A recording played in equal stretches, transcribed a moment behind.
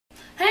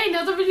Hey,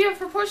 another video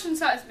for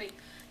PortionSizeMe.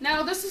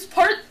 Now this is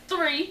part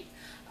 3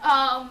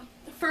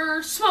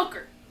 for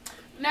smoker.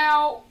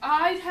 Now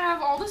I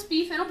have all this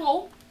beef in a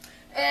bowl,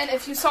 and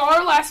if you saw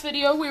our last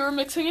video, we were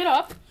mixing it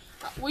up.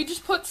 We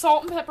just put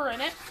salt and pepper in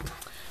it,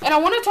 and I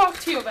want to talk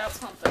to you about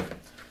something.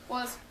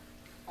 Oh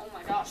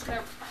my gosh,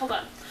 hold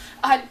on.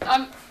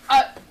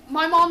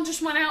 My mom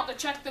just went out to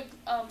check the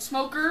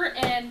smoker,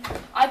 and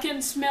I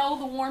can smell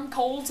the warm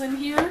coals in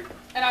here,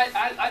 and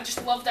I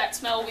just love that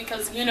smell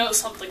because you know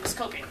something's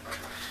cooking.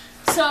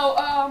 So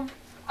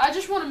I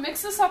just want to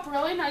mix this up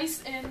really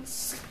nice in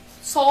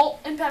salt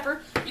and pepper.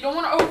 You don't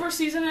want to over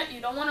season it,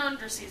 you don't want to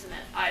under season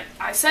it.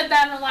 I said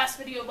that in the last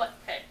video, but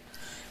hey.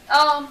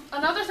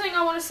 Another thing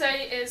I want to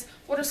say is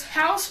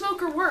how a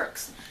smoker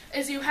works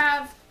is you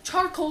have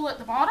charcoal at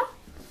the bottom,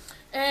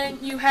 and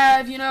you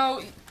have, you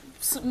know,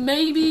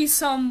 maybe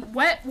some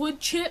wet wood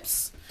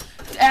chips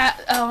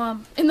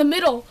in the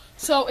middle,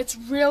 so it's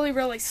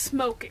really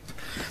smoking.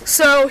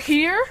 So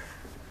here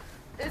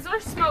is our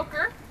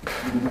smoker.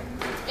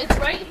 It's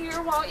right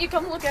here. Why don't you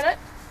come look at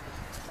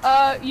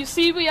it? You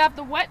see we have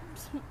the wet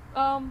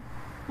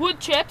wood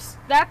chips.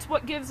 That's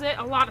what gives it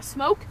a lot of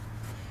smoke.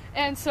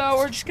 And so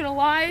we're just gonna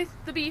lie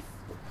the beef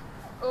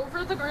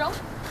over the grill,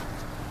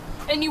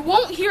 and you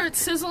won't hear it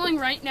sizzling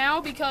right now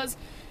because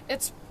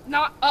it's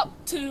not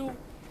up to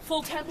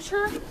full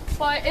temperature,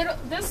 but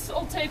this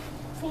will take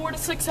 4 to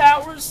 6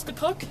 hours to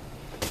cook.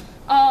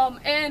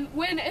 And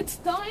when it's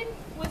done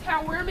with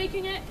how we're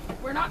making it,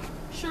 we're not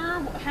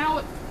sure how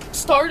it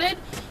started,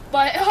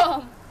 but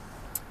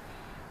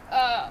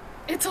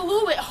it's a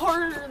little bit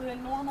harder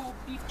than normal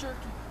beef jerky.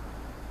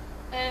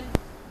 And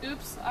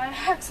oops, I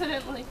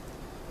accidentally,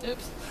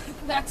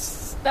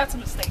 that's a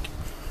mistake.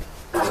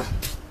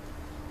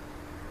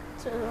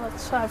 So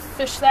let's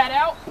fish that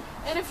out.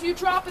 And if you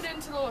drop it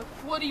into the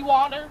woody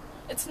water,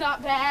 it's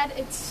not bad.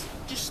 It's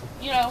just,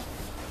 you know,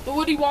 the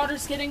woody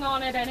water's getting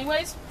on it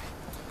anyways.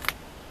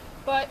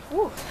 But,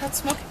 ooh, that's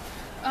smoking.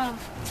 That's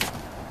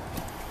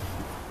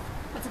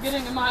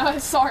getting in my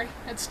eyes, sorry.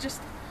 It's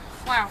just,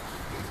 wow.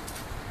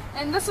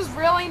 And this is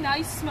really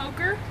nice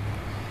smoker.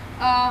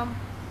 And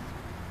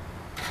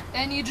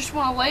you just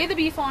want to lay the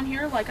beef on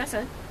here, like I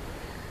said.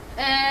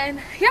 And,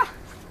 yeah.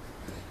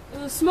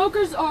 The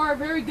smokers are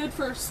very good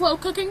for slow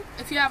cooking.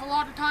 If you have a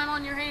lot of time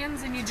on your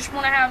hands and you just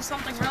want to have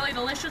something really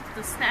delicious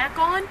to snack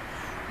on,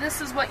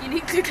 this is what you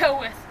need to go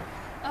with.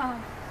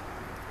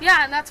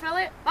 Yeah, and that's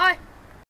really it. Bye.